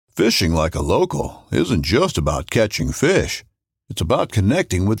Fishing like a local isn't just about catching fish. It's about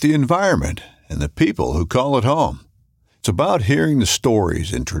connecting with the environment and the people who call it home. It's about hearing the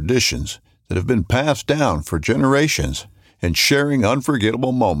stories and traditions that have been passed down for generations and sharing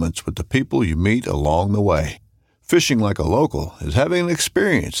unforgettable moments with the people you meet along the way. Fishing like a local is having an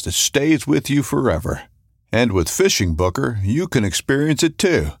experience that stays with you forever. And with Fishing Booker, you can experience it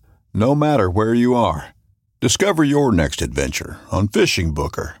too, no matter where you are. Discover your next adventure on Fishing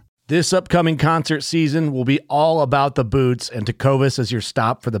Booker. This upcoming concert season will be all about the boots, and Tecovas is your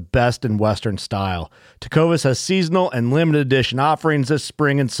stop for the best in Western style. Tecovas has seasonal and limited edition offerings this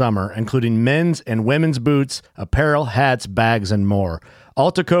spring and summer, including men's and women's boots, apparel, hats, bags, and more.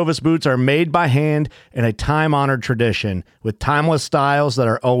 All Tecovas boots are made by hand in a time-honored tradition with timeless styles that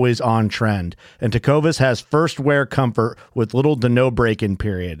are always on trend. And Tecovas has first wear comfort with little to no break-in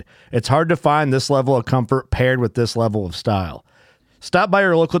period. It's hard to find this level of comfort paired with this level of style. Stop by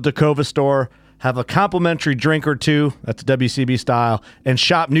your local Tecovas store, have a complimentary drink or two, that's WCB style, and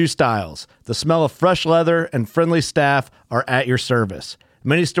shop new styles. The smell of fresh leather and friendly staff are at your service.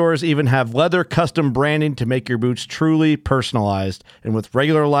 Many stores even have leather custom branding to make your boots truly personalized. And with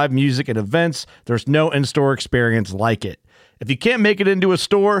regular live music and events, there's no in-store experience like it. If you can't make it into a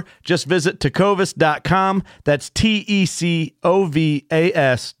store, just visit tecovas.com. That's TECOVAS.com.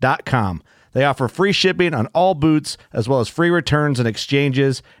 They offer free shipping on all boots, as well as free returns and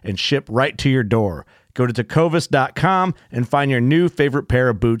exchanges, and ship right to your door. Go to tecovas.com and find your new favorite pair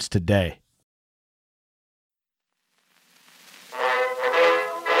of boots today.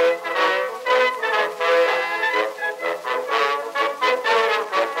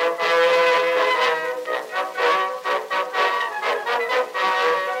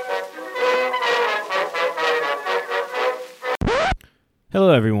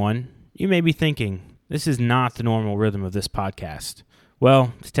 Hello, everyone. You may be thinking, this is not the normal rhythm of this podcast.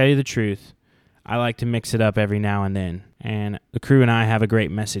 Well, to tell you the truth, I like to mix it up every now and then, and the crew and I have a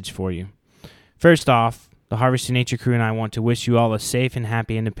great message for you. First off, the Harvesting Nature crew and I want to wish you all a safe and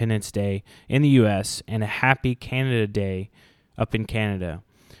happy Independence Day in the U.S. and a happy Canada Day up in Canada.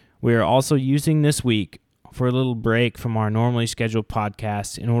 We are also using this week for a little break from our normally scheduled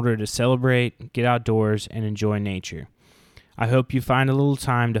podcasts in order to celebrate, get outdoors, and enjoy nature. I hope you find a little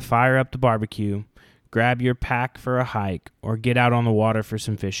time to fire up the barbecue, grab your pack for a hike, or get out on the water for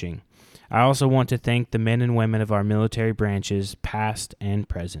some fishing. I also want to thank the men and women of our military branches, past and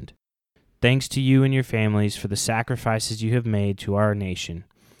present. Thanks to you and your families for the sacrifices you have made to our nation.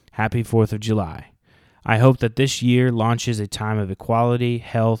 Happy 4th of July. I hope that this year launches a time of equality,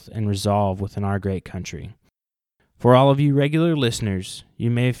 health, and resolve within our great country. For all of you regular listeners,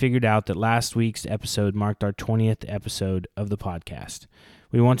 you may have figured out that last week's episode marked our 20th episode of the podcast.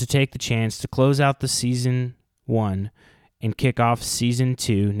 We want to take the chance to close out the Season 1 and kick off Season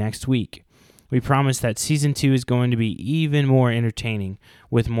 2 next week. We promise that Season 2 is going to be even more entertaining,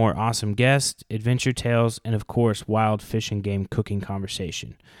 with more awesome guests, adventure tales, and of course, wild fish and game cooking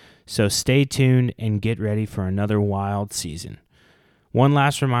conversation. So stay tuned and get ready for another wild season. One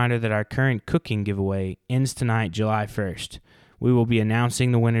last reminder that our current cooking giveaway ends tonight, July 1st. We will be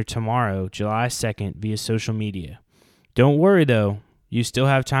announcing the winner tomorrow, July 2nd, via social media. Don't worry, though. You still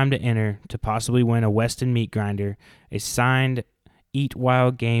have time to enter to possibly win a Weston meat grinder, a signed Eat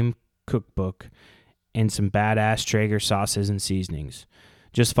Wild Game cookbook, and some badass Traeger sauces and seasonings.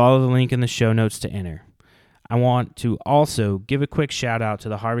 Just follow the link in the show notes to enter. I want to also give a quick shout out to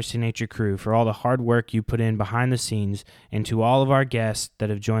the Harvesting Nature crew for all the hard work you put in behind the scenes, and to all of our guests that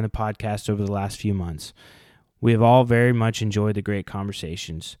have joined the podcast over the last few months. We have all very much enjoyed the great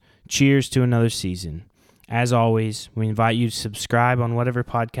conversations. Cheers to another season. As always, we invite you to subscribe on whatever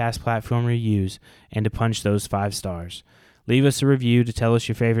podcast platform you use and to punch those 5 stars. Leave us a review to tell us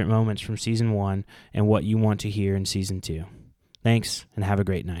your favorite moments from Season 1 and what you want to hear in Season 2. Thanks, and have a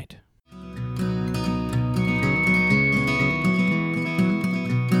great night.